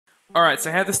Alright,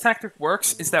 so how this tactic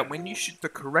works is that when you shoot the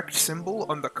correct symbol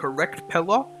on the correct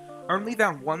pillar, only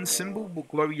that one symbol will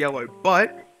glow yellow,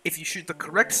 but if you shoot the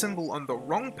correct symbol on the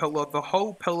wrong pillar, the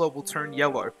whole pillar will turn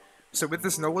yellow. So with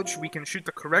this knowledge, we can shoot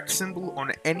the correct symbol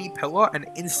on any pillar and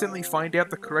instantly find out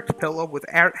the correct pillar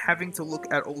without having to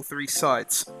look at all three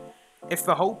sides. If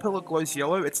the whole pillar glows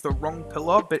yellow, it's the wrong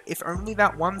pillar, but if only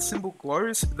that one symbol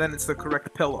glows, then it's the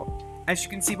correct pillar. As you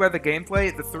can see by the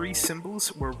gameplay, the three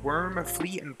symbols were Worm,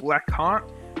 Flea, and Black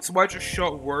Heart, so I just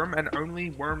shot Worm and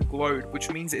only Worm glowed, which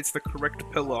means it's the correct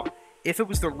pillar. If it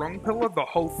was the wrong pillar, the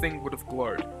whole thing would have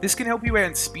glowed. This can help you out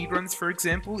in speedruns, for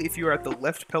example, if you are at the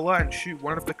left pillar and shoot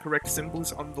one of the correct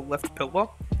symbols on the left pillar.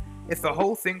 If the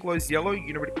whole thing glows yellow,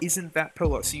 you know it isn't that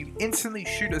pillar, so you instantly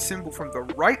shoot a symbol from the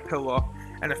right pillar,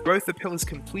 and if both the pillars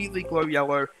completely glow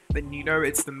yellow, then you know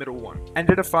it's the middle one. And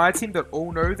at a fire team that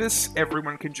all know this,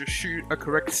 everyone can just shoot a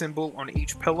correct symbol on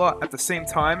each pillar at the same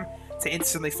time to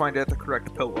instantly find out the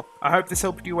correct pillar. I hope this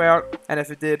helped you out, and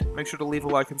if it did, make sure to leave a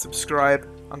like and subscribe.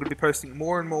 I'm going to be posting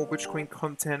more and more Witch Queen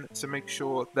content, so make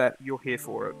sure that you're here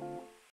for it.